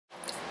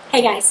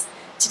Hey guys,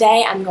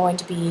 today I'm going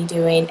to be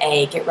doing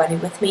a get ready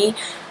with me.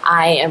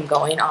 I am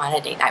going on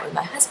a date night with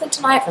my husband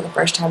tonight for the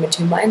first time in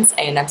 2 months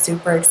and I'm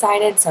super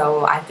excited,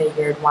 so I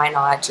figured why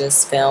not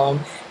just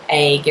film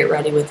a get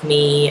ready with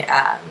me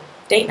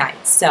date night.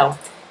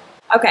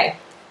 Okay,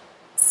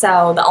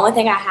 so the only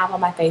thing I have on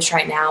my face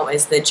right now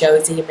is the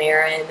Josie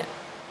Marin,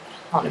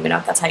 I don't even know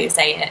if that's how you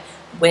say it,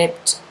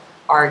 whipped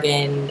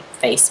argan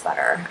face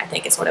butter, I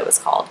think is what it was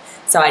called.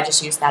 So I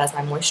just used that as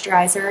my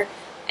moisturizer.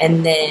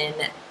 And then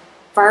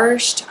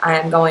first,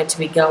 I'm going to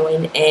be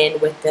going in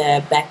with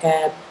the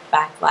Becca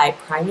Backlight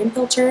Priming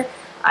Filter.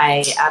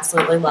 I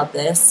absolutely love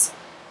this.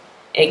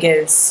 It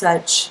gives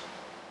such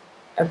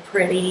a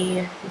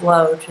pretty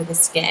glow to the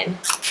skin.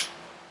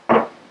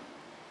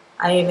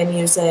 I even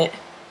use it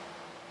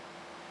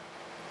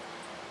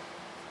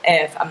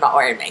if I'm not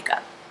wearing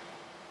makeup.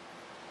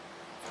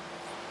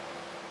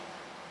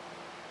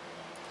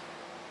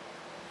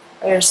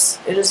 It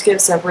just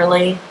gives a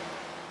really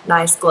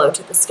nice glow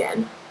to the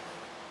skin.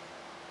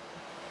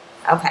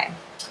 Okay,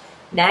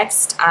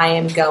 next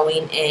I'm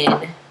going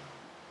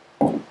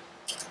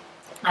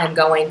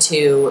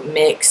to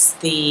mix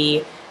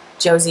the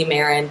Josie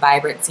Marin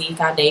Vibrancy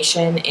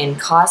Foundation in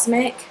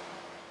Cosmic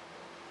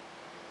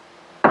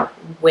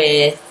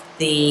with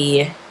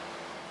the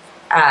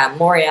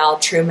L'Oreal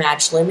True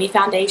Match Lumi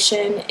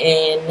Foundation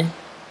in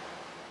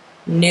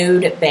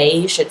Nude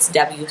Beige, it's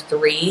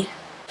W3.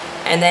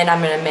 And then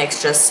I'm going to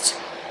mix just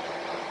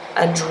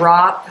a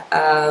drop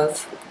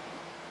of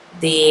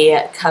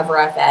the Cover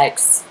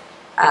FX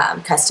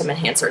Custom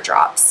Enhancer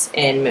Drops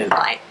in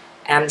Moonlight.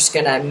 And I'm just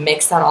going to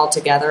mix that all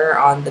together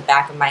on the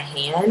back of my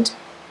hand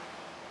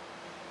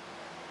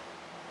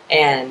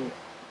and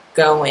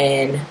go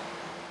in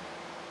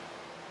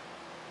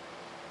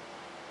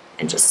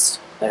and just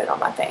put it on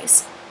my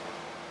face.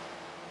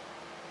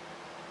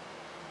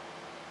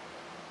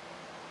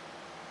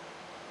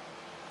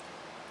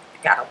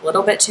 I got a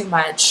little bit too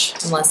much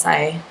unless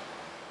I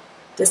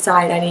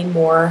decide I need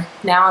more.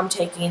 Now I'm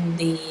taking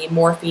the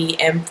Morphe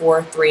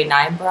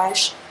M439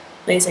 brush.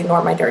 Please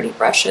ignore my dirty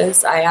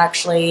brushes. I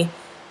actually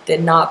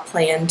did not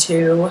plan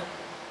to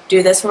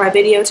do this for my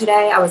video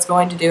today. I was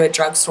going to do a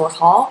drugstore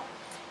haul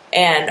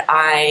and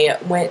I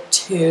went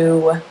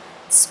to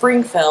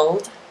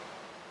Springfield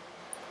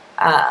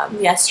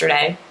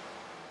yesterday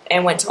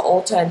and went to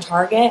Ulta and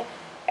Target,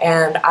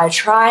 and I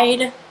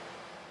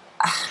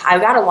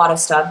got a lot of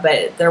stuff,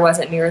 but there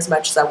wasn't near as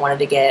much as I wanted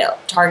to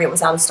get. Target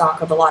was out of stock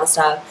of a lot of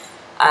stuff.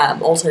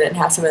 Ulta didn't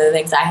have some of the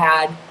things I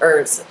had,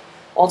 or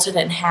Ulta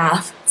didn't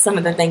have some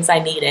of the things I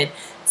needed.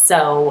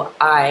 So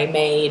I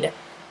made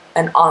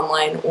an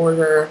online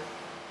order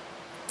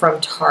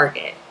from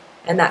Target,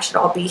 and that should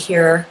all be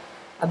here,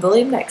 I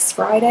believe, next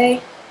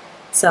Friday.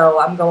 So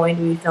I'm going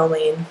to be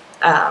filming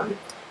an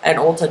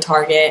Ulta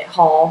Target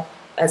haul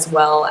as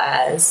well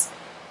as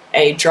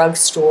a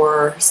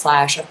drugstore /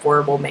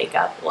 affordable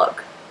makeup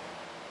look.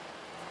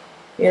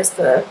 Yes,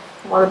 a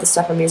lot of the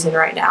stuff I'm using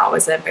right now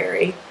isn't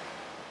very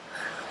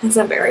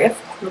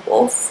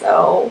affordable.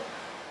 So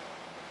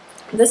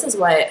this is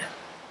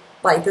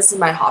this is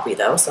my hobby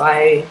though. So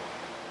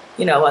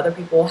other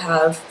people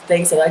have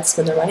things they like to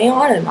spend their money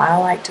on, and I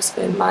like to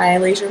spend my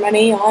leisure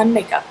money on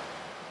makeup.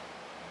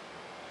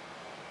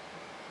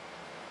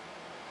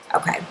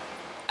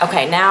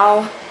 Okay,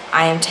 now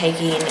I am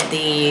taking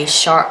the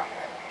Tarte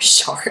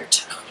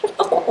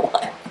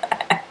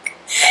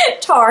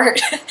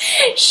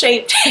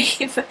Shape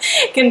Tape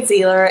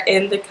Concealer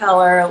in the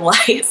color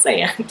Light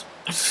Sand.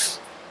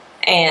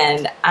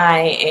 And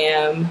I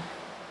am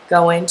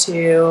going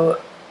to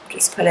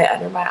just put it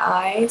under my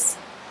eyes.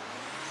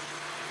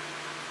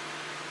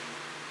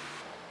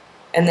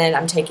 And then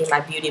I'm taking my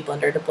Beauty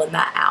Blender to blend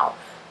that out.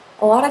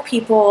 A lot of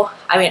people,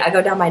 I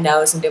go down my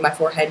nose and do my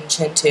forehead and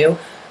chin too,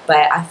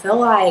 but I feel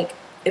like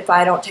if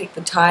I don't take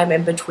the time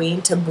in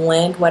between to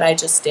blend what I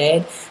just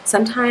did,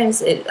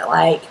 sometimes it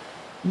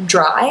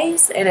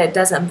dries and it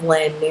doesn't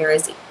blend near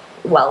as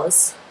well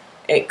as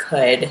it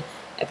could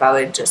if I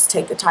would just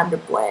take the time to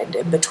blend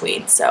in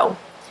between. So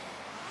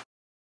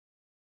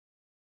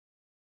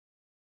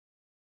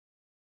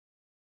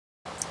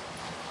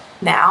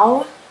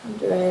now I'm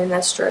doing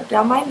a strip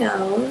down my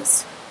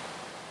nose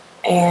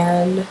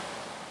and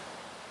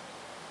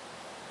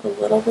a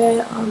little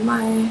bit on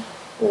my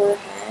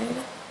forehead,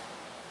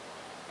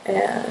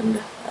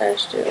 and I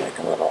just do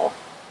a little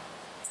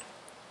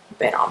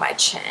bit on my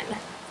chin.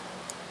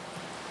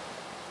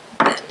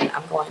 Then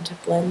I'm going to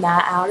blend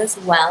that out as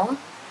well.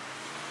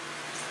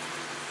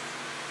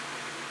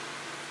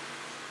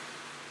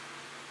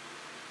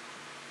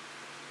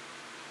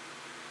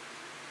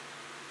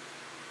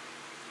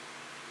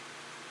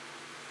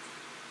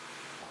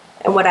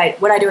 And what I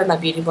do with my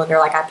Beauty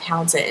Blender, I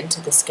pounce it into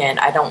the skin.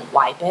 I don't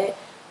wipe it,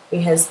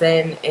 because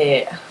then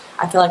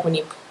I feel like when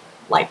you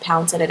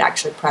pounce it, it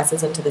actually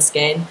presses into the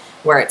skin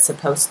where it's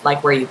supposed,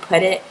 where you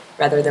put it,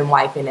 rather than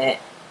wiping it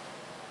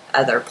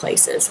other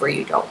places where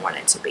you don't want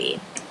it to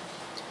be.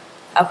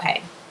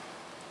 Okay,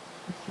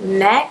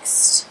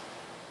 next,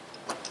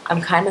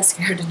 I'm kind of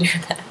scared to do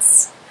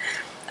this.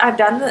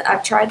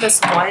 I've tried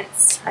this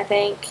once, I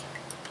think,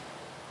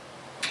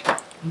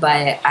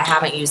 but I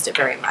haven't used it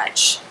very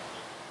much.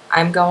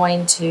 I'm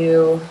going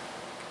to,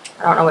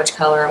 I don't know which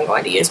color I'm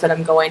going to use, but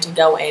I'm going to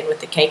go in with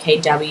the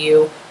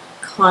KKW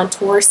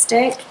contour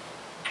stick.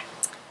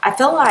 I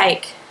feel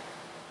like,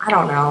 I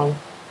don't know,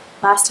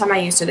 last time I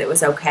used it, it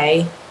was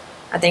okay.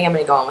 I think I'm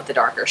going to go in with the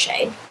darker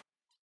shade.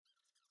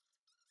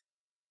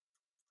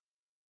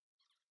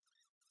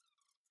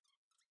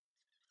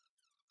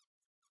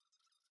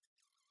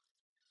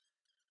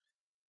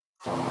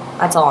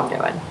 That's all I'm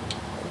doing.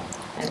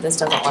 And if this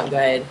doesn't look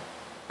good,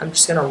 I'm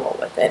just going to roll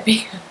with it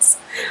because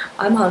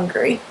I'm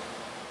hungry.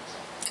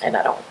 And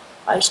I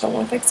just don't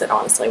want to fix it,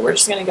 honestly. We're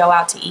just going to go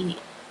out to eat.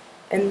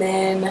 And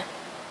then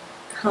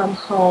come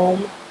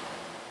home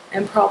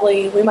and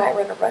probably, we might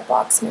rent a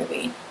Redbox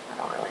movie. I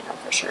don't really know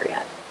for sure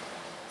yet.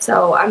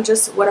 So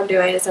what I'm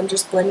doing is I'm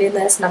just blending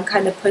this and I'm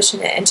kind of pushing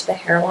it into the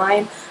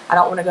hairline. I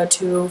don't want to go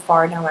too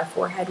far down my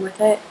forehead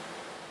with it.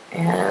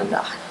 And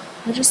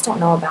I just don't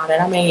know about it.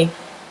 I'm going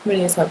to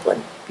use my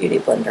Beauty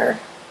Blender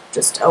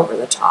just over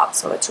the top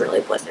so it's really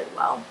blended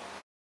well.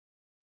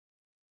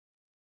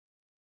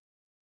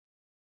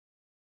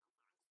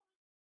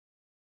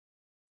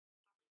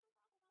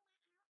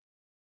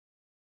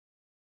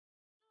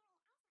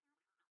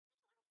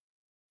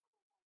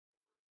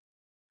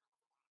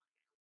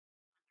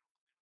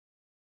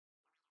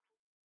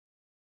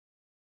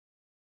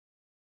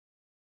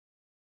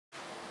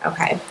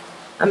 Okay,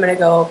 I'm going to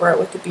go over it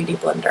with the Beauty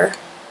Blender.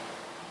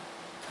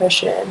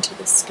 Push it into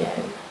the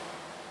skin.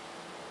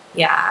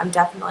 Yeah, I'm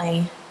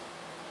definitely,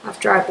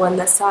 after I blend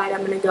this side,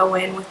 I'm going to go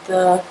in with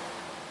the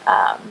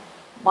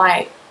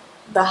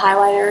the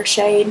highlighter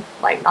shade,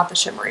 like not the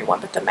shimmery one,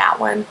 but the matte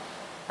one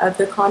of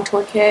the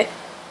contour kit,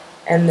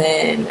 and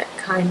then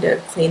kind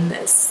of clean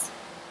this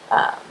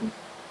up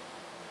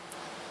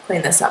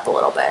a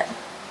little bit.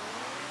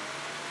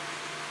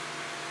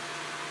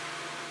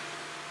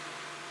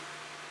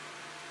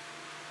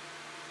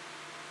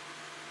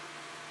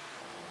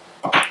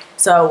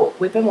 So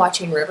we've been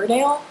watching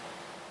Riverdale,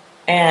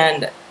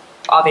 and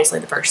obviously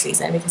the first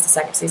season because the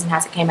second season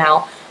hasn't came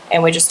out,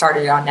 and we just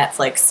started it on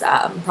Netflix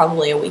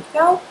probably a week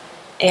ago,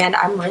 and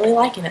I'm really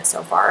liking it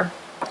so far.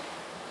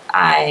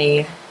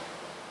 I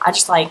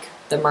just like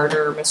the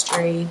murder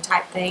mystery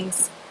type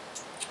things,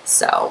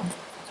 so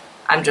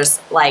I'm just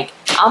like,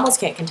 I almost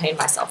can't contain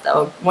myself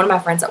though. One of my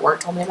friends at work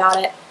told me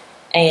about it,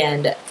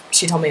 and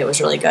she told me it was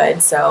really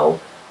good,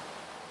 so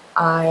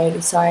I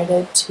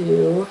decided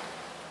to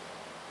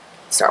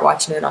start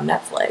watching it on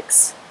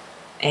Netflix.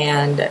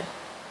 And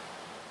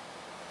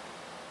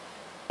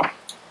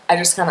I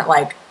just kind of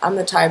like, I'm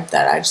the type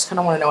that I just kind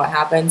of want to know what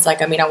happens.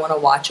 Like, I mean, I want to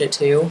watch it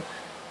too.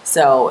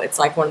 So it's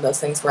like one of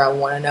those things where I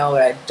want to know,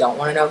 but I don't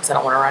want to know because I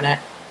don't want to run it.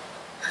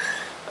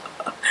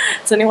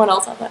 Does anyone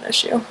else have that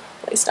issue?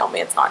 Please tell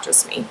me it's not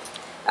just me.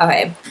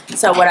 Okay,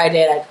 so what I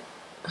did,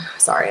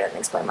 sorry, I didn't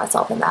explain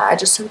myself in that. I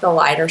just took the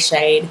lighter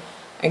shade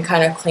and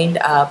kind of cleaned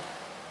up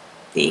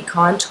the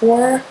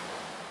contour.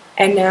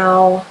 And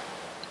now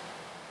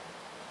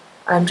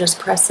I'm just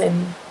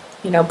pressing,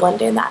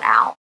 blending that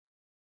out.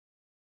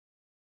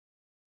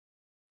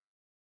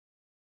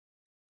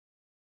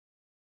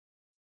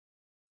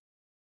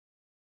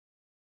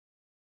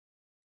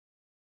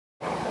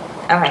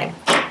 Okay,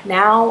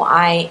 now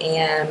I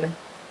am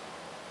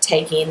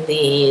taking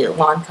the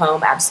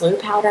Lancome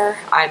Absolute powder.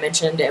 I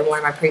mentioned in one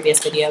of my previous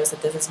videos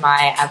that this is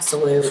my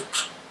absolute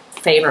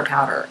favorite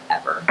powder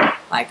ever.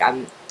 Like,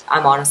 I'm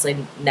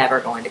honestly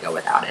never going to go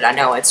without it. I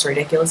know it's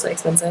ridiculously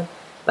expensive,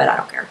 but I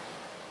don't care.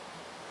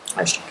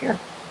 I just don't care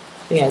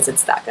because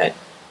it's that good.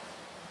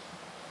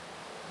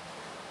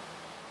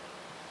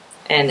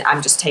 And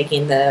I'm just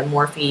taking the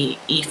Morphe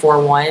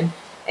E41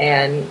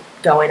 and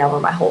going over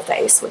my whole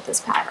face with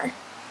this powder.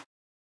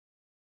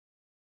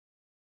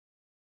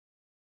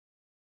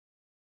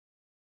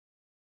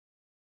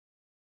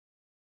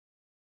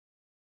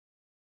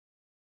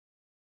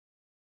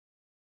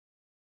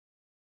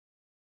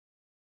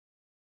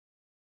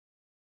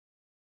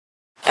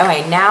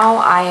 Okay, now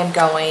I am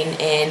going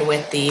in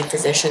with the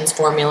Physicians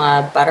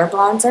Formula Butter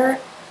Bronzer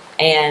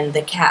and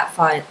the Kat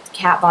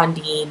Von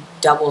D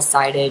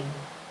double-sided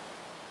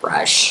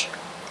brush.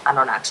 I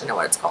don't actually know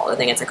what it's called. I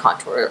think it's a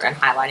contour and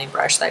highlighting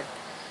brush that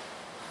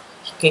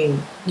you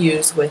can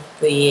use with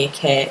the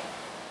kit.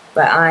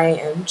 But I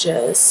am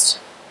just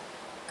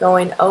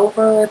going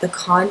over the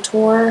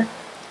contour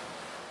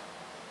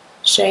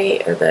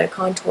shade, or the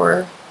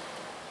contour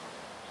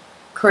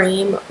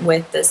cream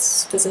with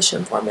this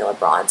Physician Formula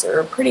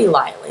bronzer pretty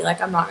lightly. Like,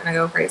 I'm not going to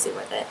go crazy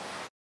with it.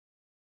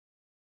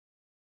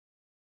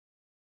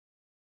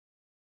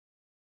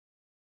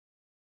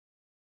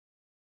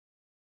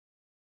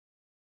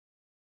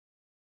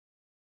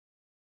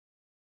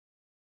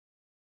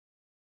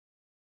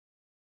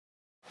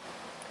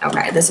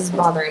 Okay, this is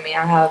bothering me.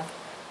 I have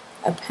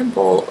a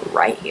pimple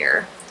right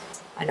here.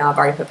 I know I've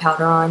already put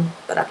powder on,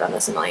 but I've done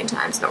this a million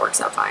times and it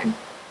works out fine.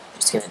 I'm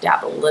just going to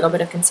dab a little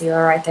bit of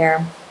concealer right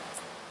there.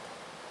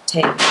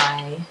 Take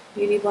my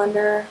Beauty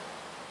Blender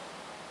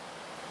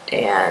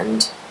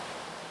and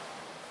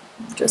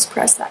Just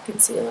press that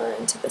concealer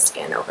into the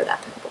skin over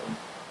that pimple.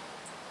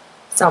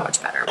 So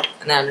much better.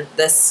 And then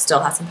this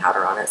still has some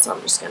powder on it, so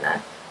I'm just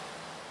gonna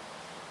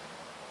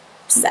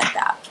set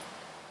that.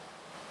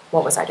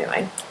 What was I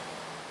doing?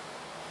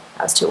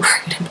 I was too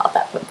worried about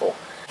that pimple.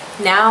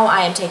 Now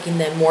I am taking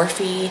the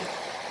Morphe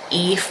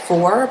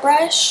E4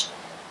 brush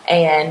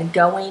and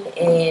going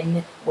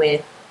in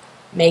with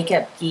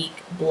Makeup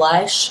Geek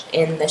blush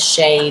in the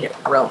shade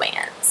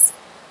Romance.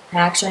 I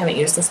actually haven't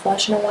used this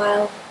blush in a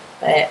while,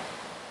 but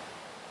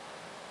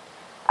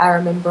I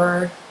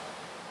remember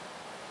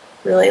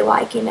really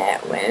liking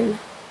it when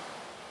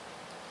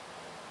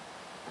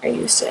I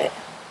used it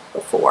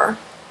before.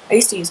 I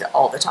used to use it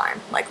all the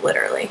time, like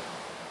literally.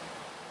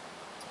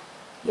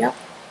 Yep,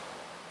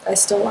 I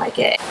still like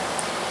it.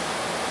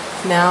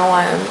 Now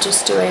I'm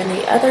just doing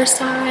the other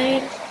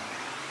side.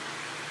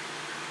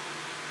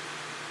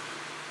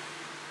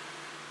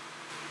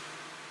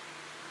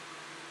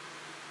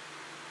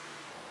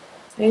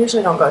 I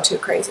usually don't go too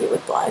crazy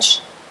with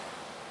blush.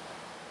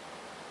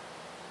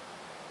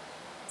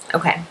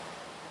 Okay.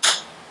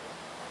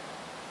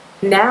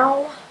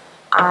 Now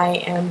I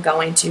am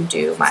going to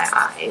do my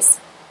eyes.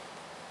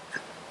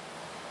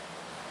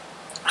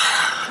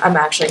 I'm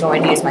actually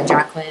going to use my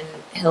Jaclyn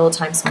Hill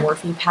x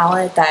Morphe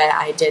palette that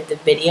I did the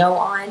video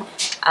on.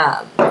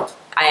 I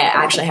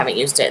actually haven't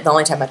used it. The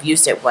only time I've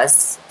used it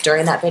was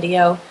during that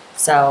video,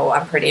 so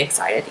I'm pretty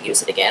excited to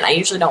use it again. I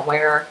usually don't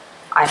wear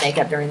eye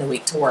makeup during the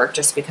week to work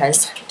just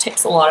because it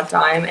takes a lot of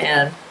time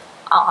and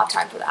I don't have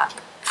time for that.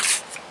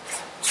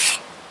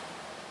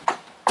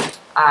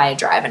 I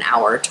drive an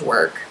hour to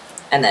work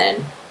and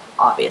then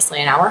obviously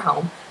an hour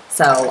home,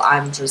 so I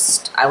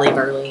leave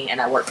early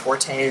and I work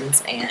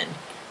 4/10s, and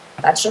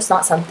that's just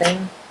not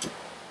something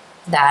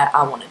that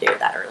I want to do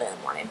that early in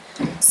the morning.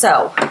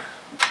 So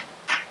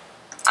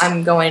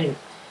I'm going,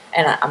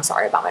 and I'm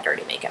sorry about my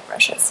dirty makeup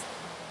brushes.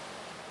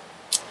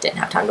 Didn't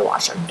have time to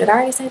wash them. Did I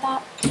already say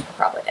that? I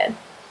probably did.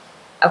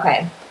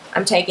 Okay,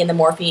 I'm taking the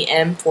Morphe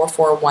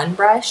M441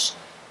 brush,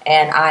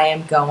 and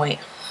I'm going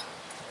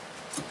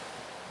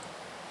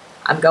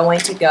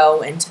to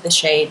go into the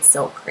shade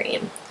Silk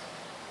Cream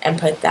and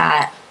put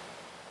that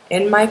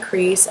in my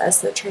crease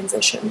as the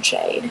transition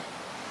shade.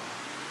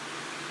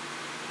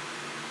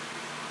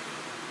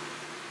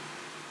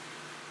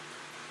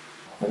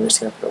 I'm just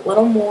going to put a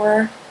little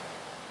more,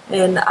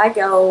 and I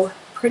go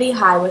pretty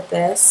high with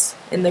this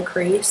in the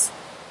crease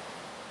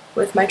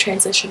with my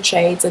transition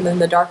shades, and then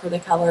the darker the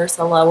colors,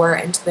 the lower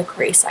into the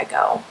crease I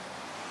go.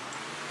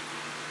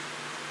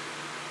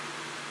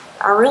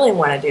 I really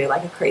want to do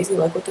like a crazy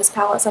look with this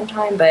palette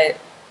sometime, but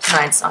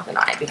tonight's not the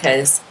night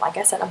because, like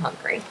I said, I'm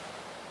hungry.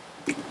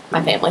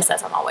 My family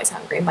says I'm always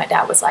hungry. My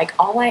dad was like,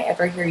 all I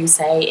ever hear you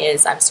say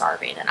is I'm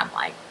starving, and I'm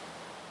like,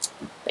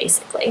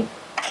 basically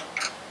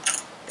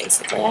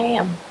I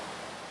am.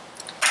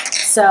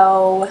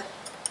 So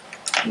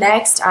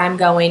next I'm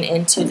going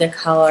into the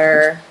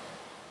color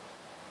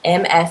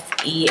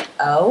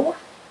MFEO,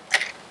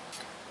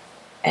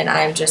 and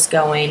I'm just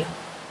going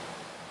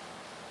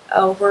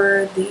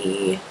over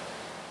the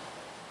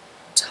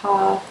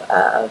top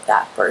of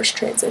that first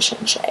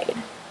transition shade.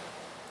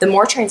 The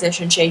more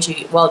transition shades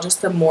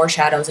just the more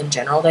shadows in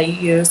general that you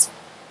use,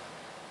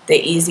 the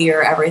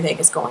easier everything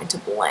is going to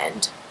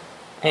blend,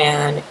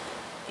 and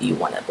you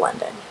want to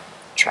blend in.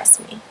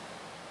 Trust me.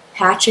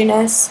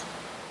 Patchiness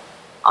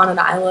on an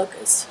eye look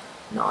is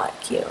not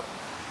cute.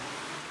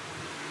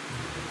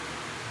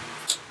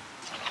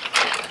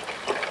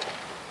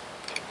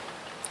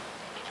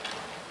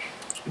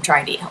 I'm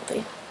trying to eat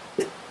healthy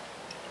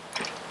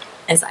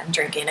as I'm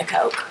drinking a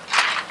Coke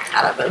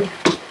out of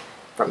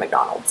from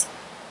McDonald's.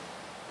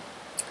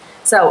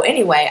 So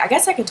anyway, I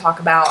guess I can talk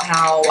about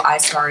how I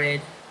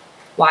started,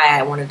 why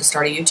I wanted to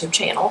start a YouTube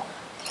channel.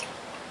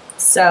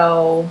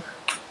 So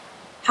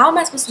how am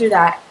I supposed to do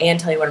that and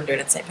tell you what I'm doing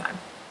at the same time?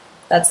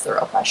 That's the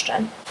real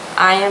question.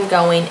 I am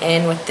going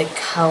in with the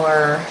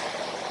color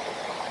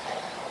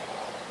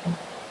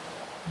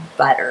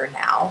Butter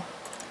now.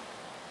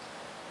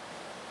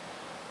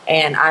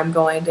 And I'm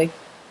going to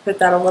put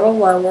that a little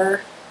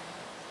lower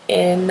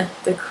in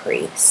the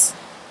crease.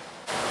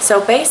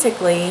 So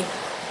basically,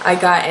 I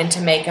got into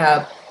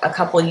makeup a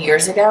couple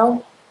years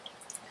ago,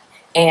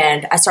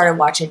 and I started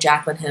watching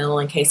Jaclyn Hill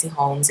and Casey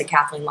Holmes and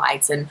Kathleen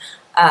Lights, and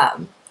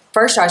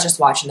first I was just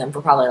watching them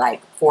for probably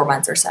like 4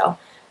 months or so,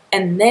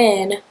 and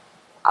then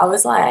I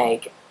was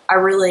like, I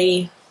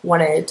really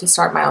wanted to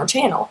start my own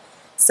channel.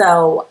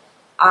 So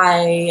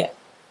I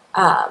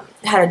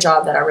had a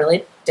job that I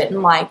really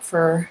didn't like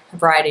for a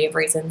variety of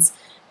reasons,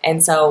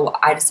 and so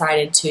I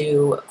decided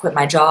to quit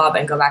my job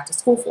and go back to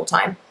school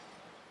full-time.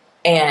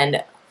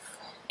 And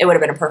it would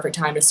have been a perfect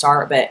time to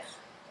start, but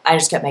I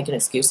just kept making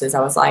excuses. I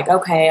was like,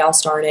 okay, I'll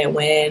start it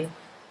when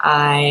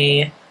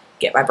I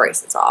get my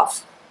braces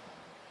off,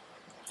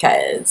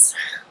 because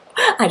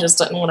I just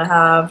didn't want to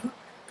have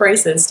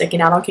braces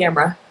sticking out on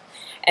camera.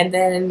 And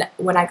then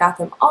when I got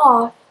them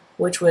off,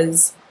 which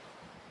was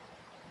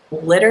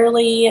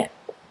literally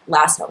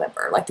last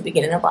November, like the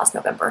beginning of last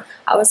November,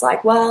 I was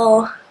like,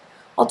 well,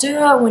 I'll do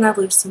it when I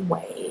lose some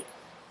weight.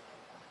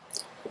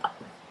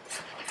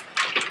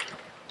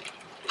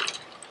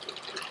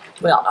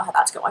 we all know how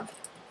that's going.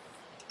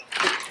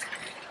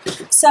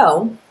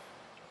 So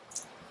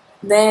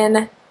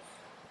then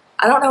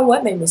I don't know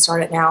what made me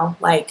start it now.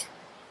 Like,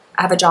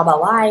 I have a job I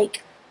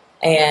like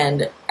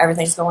and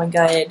everything's going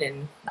good,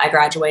 and I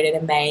graduated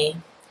in May.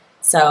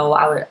 So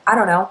I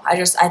don't know. I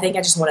think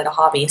I just wanted a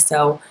hobby.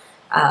 So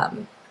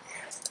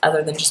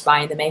other than just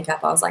buying the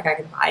makeup, I was like, I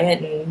can buy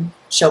it and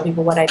show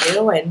people what I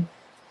do, and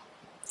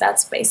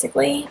that's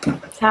basically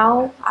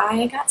how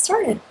I got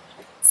started.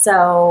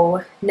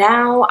 So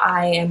now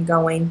I am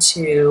going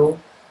to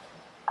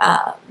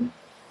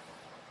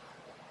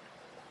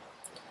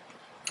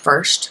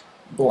first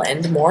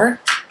blend more.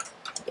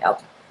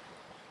 Yep.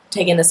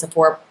 Taking the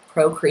Sephora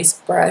Pro Crease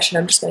brush, and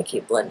I'm just going to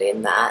keep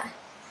blending that.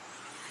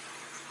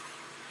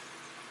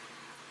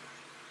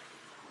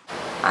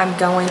 I'm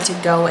going to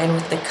go in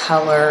with the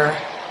color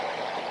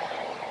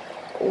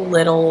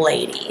Little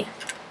Lady.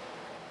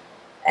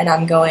 And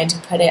I'm going to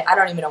put it, I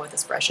don't even know what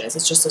this brush is.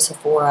 It's just a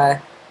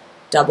Sephora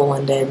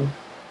double-ended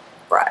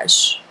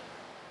brush.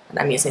 And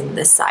I'm using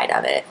this side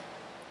of it.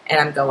 And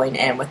I'm going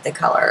in with the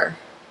color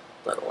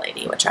Little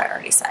Lady, which I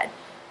already said.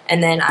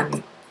 And then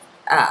I'm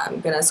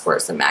going to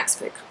squirt some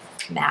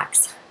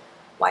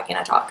why can't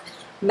I talk?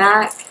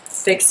 MAC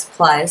Fix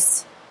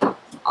Plus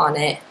on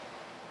it.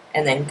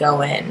 And then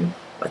go in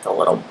with a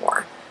little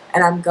more.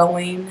 And I'm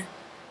going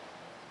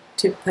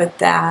to put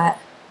that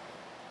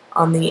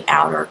on the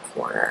outer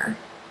corner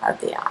of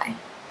the eye.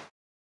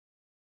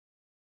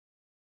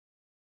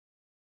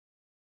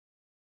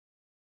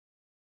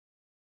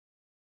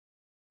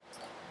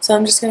 So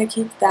I'm just going to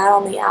keep that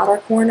on the outer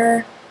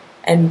corner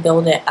and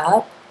build it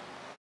up.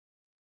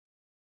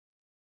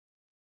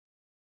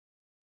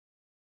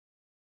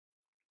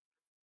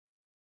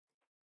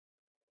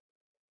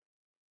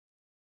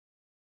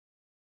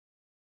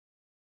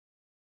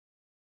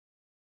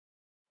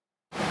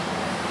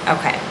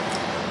 Okay,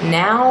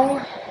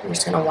 now I'm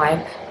just going to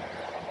wipe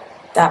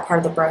that part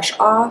of the brush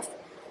off,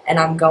 and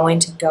I'm going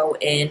to go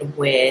in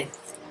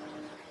with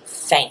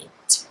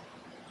Faint.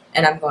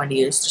 And I'm going to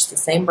use just the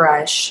same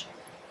brush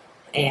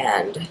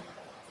and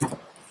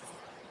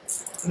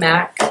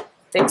MAC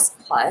Fix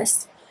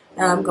Plus,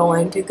 and I'm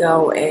going to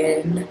go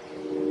in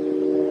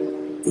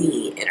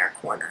the inner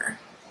corner.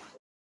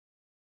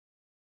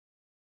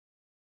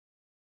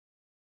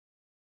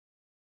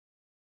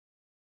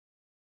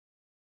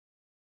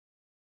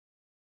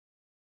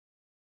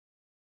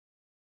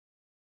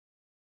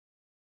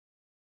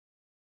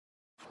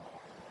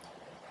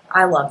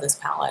 I love this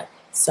palette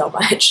so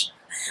much.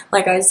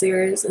 Like, I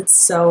serious, it's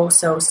so,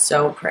 so,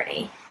 so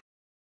pretty.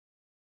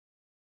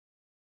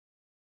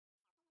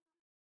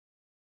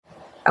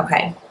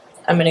 Okay,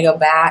 I'm gonna go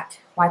back,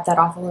 wipe that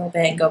off a little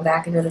bit, and go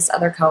back into this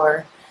other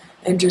color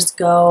and just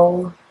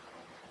go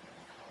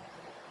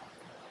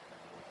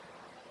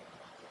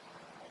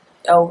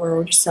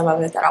over just some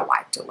of it that I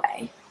wiped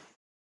away.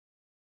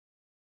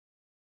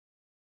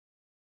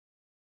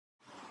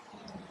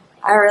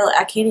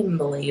 I can't even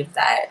believe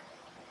that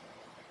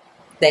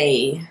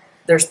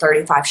there's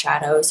 35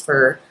 shadows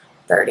for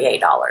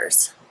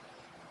 $38,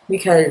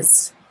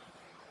 because,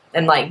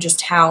 and like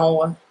just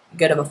how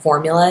good of a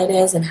formula it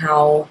is and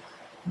how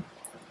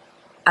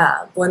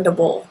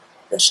blendable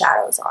the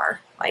shadows are.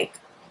 Like,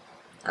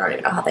 I don't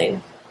even know how they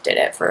did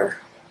it for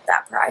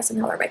that price and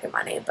how they're making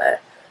money,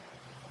 but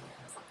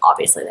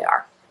obviously they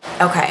are.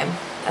 Okay,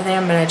 I think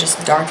I'm gonna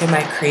just darken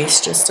my crease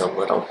just a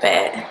little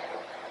bit,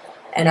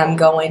 and I'm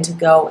going to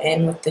go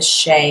in with the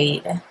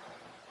shade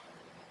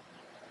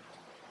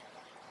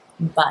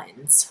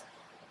Buns.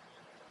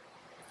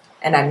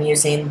 And I'm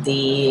using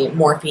the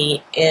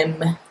Morphe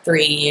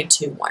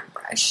M321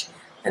 brush.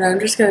 And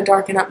I'm just going to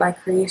darken up my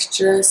crease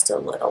just a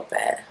little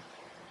bit.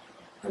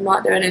 I'm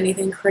not doing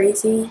anything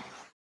crazy.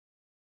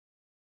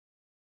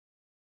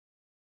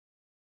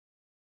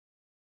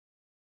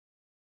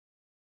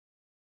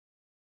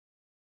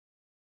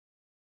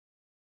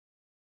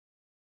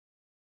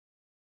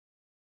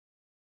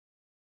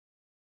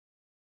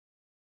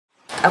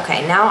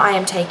 Okay, now I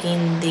am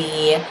taking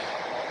the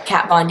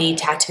Kat Von D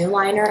tattoo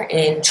liner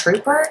in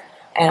Trooper,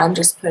 and I'm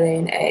just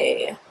putting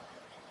a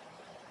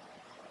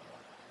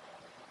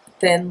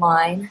thin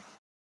line.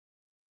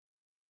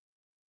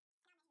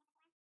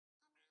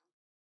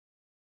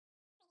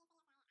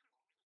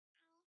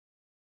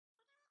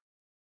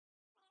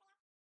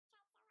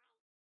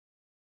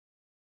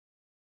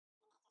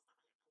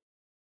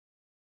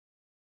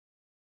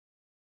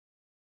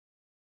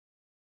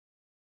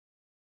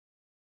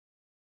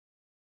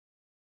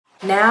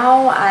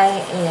 Now I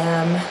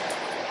am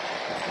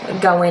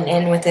going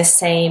in with the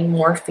same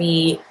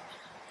Morphe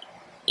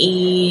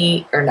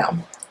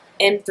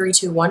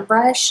M321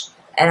 brush,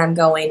 and I'm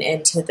going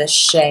into the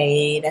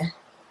shade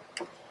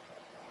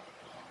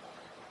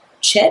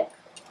Chit.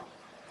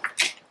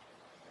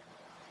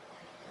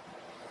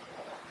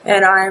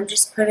 And I'm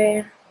just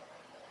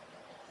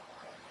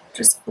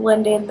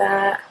blending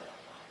that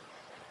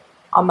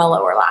on my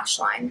lower lash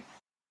line.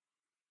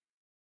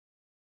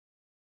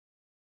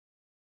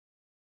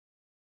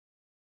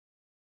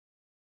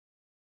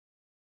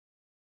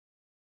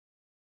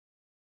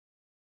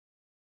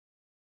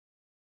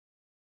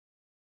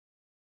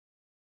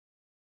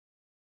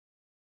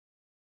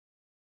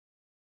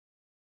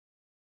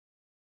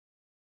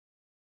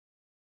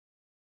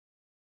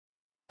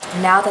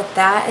 Now that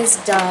that is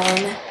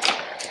done,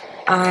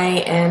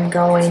 I am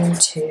going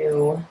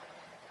to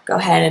go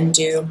ahead and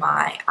do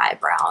my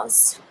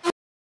eyebrows.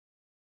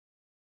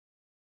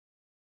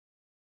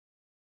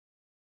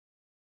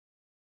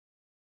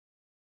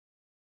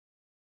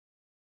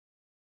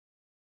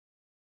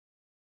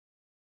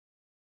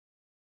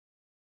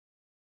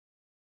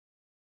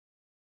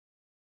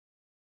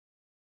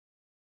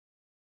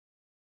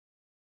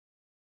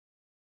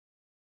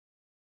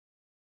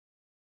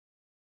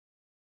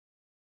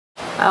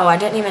 Oh, I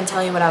didn't even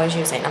tell you what I was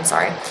using. I'm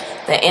sorry.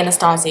 The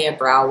Anastasia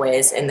Brow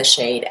Wiz in the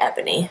shade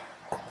Ebony.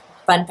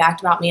 Fun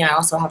fact about me, I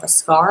also have a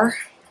scar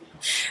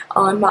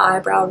on my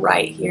eyebrow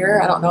right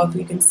here. I don't know if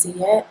you can see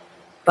it,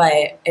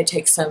 but it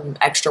takes some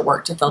extra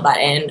work to fill that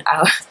in.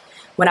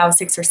 When I was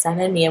 6 or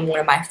 7, me and one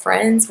of my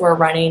friends were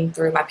running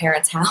through my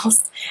parents'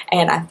 house,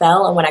 and I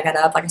fell, and when I got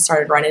up, like, I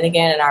started running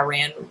again, and I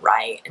ran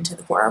right into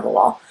the corner of a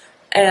wall.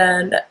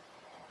 And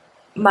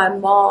my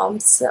mom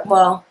said,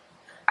 well,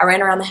 I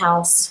ran around the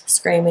house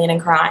screaming and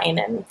crying,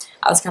 and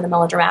I was kind of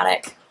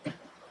melodramatic.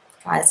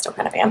 I still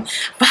kind of am,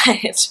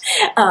 but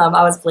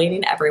I was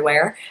bleeding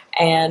everywhere.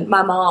 And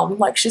my mom,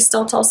 like, she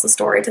still tells the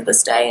story to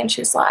this day, and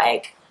she's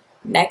like,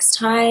 next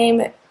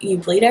time you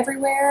bleed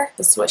everywhere,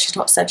 this is what she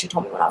said she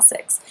told me when I was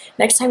 6.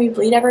 Next time you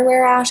bleed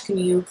everywhere, Ash, can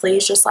you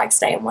please just, like,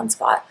 stay in one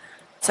spot?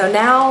 So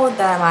now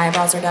that my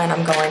eyebrows are done,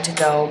 I'm going to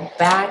go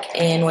back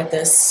in with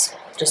this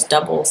just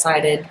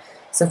double-sided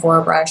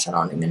Sephora brush. I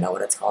don't even know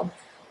what it's called.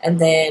 And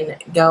then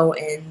go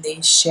in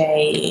the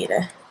shade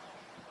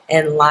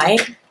in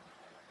Light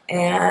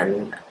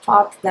and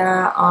pop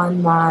that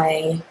on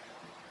my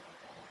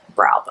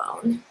brow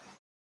bone.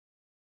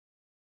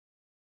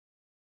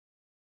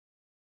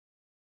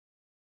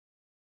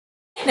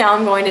 Now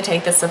I'm going to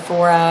take the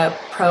Sephora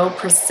Pro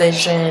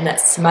Precision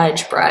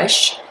Smudge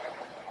Brush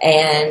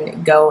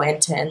and go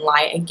into In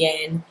Light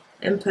again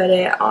and put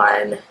it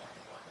on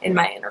in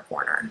my inner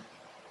corner.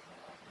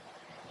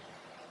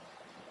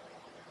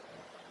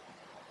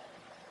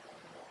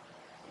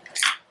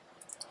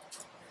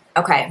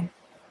 Okay,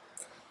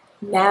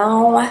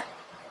 now I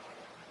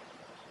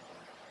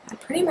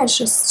pretty much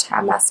just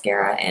have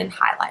mascara and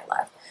highlight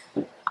left.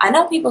 I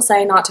know people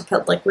say not to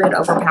put liquid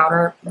over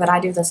powder, but I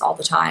do this all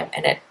the time,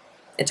 and it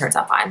turns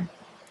out fine.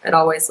 It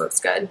always looks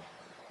good.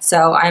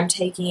 So I'm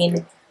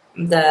taking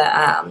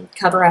the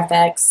Cover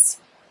FX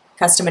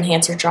Custom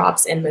Enhancer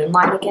Drops in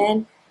Moonlight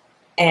again,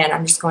 and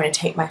I'm just going to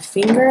take my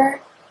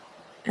finger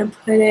and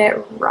put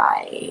it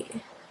right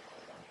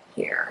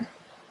here.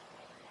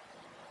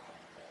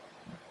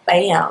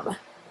 Bam.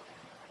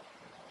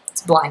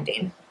 It's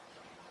blinding.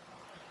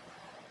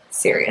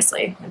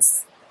 Seriously.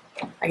 It's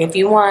like, if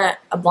you want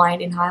a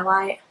blinding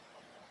highlight,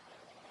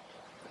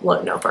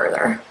 look no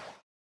further.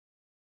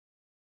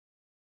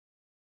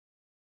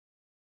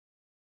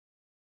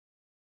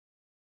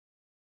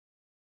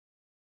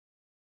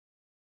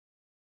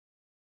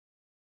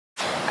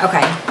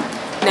 Okay,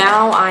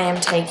 now I am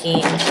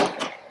taking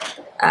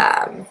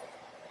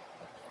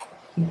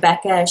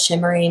Becca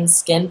Shimmering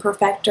Skin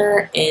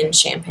Perfector in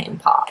Champagne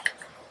Pop,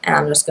 and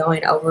I'm just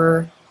going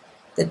over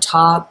the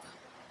top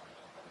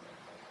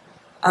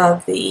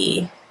of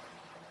the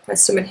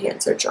Custom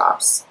Enhancer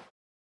Drops.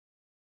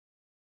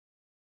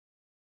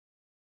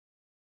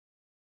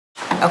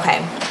 Okay,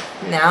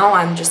 now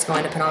I'm just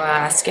going to put on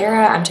my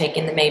mascara. I'm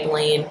taking the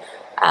Maybelline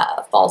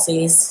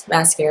Falsies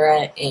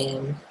mascara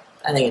in,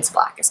 I think it's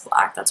Blackest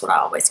Black. That's what I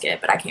always get,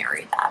 but I can't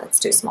read that. It's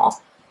too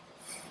small.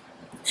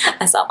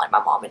 I sound like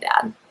my mom and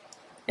dad.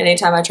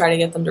 Anytime I try to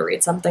get them to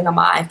read something on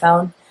my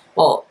iPhone,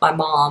 well, my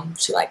mom,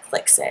 she like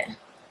clicks it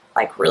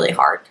like really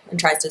hard and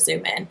tries to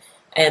zoom in.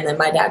 And then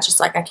my dad's just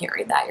like, I can't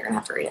read that. You're going to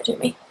have to read it to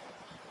me.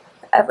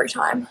 Every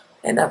time.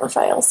 It never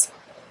fails.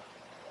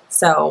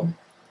 So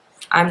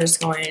I'm going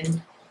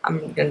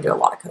to do a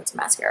lot of coats of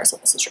mascara, so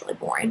this is really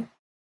boring.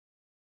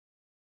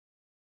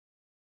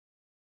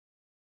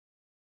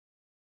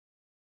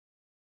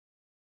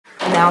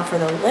 Now for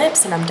the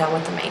lips, and I'm done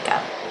with the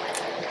makeup.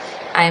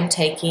 I am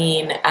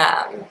taking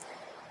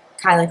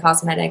Kylie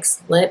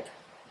Cosmetics Lip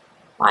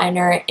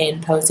Liner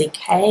in Posy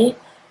K,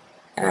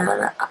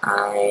 and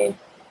I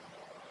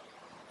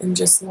am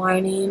just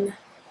lining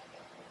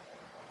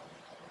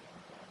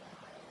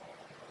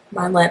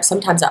my lips.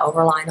 Sometimes I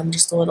overline them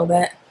just a little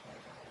bit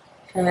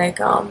to make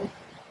them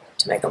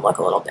look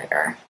a little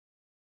bigger.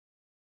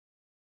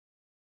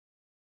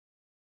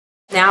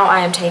 Now I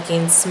am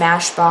taking the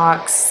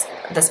Smashbox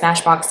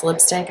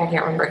lipstick. I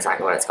can't remember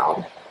exactly what it's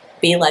called.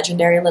 Be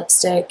Legendary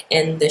lipstick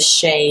in the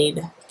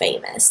shade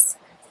Famous.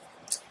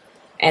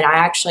 And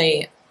I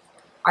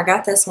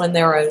got this when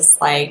there was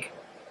like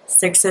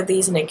 6 of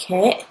these in a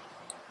kit.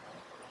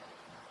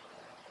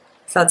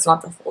 So it's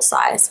not the full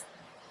size.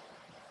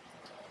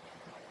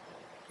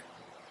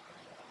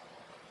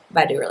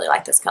 But I do really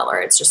like this color.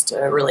 It's just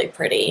a really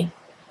pretty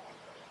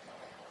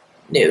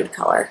nude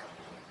color.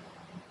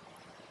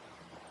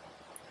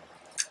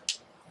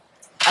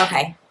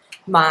 Okay,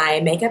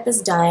 my makeup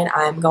is done.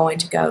 I'm going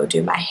to go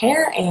do my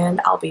hair, and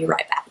I'll be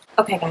right back.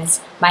 Okay guys,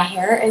 my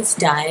hair is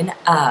done.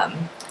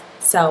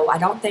 So I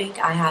don't think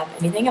I have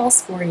anything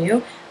else for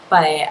you,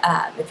 but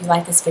if you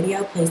like this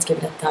video, please give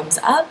it a thumbs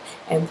up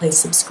and please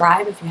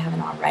subscribe if you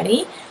haven't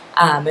already.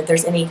 If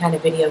there's any kind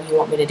of video you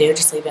want me to do,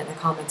 just leave it in the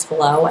comments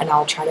below and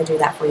I'll try to do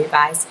that for you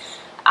guys.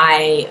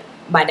 I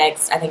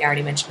think I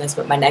already mentioned this,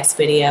 but my next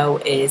video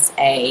is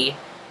a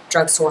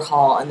drugstore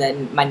haul, and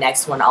then my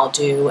next one I'll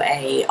do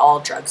a all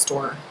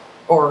drugstore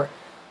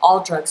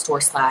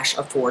slash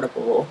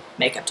affordable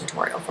makeup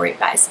tutorial for you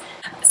guys.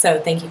 So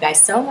thank you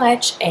guys so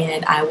much,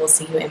 and I will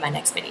see you in my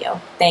next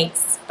video.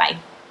 Thanks. Bye.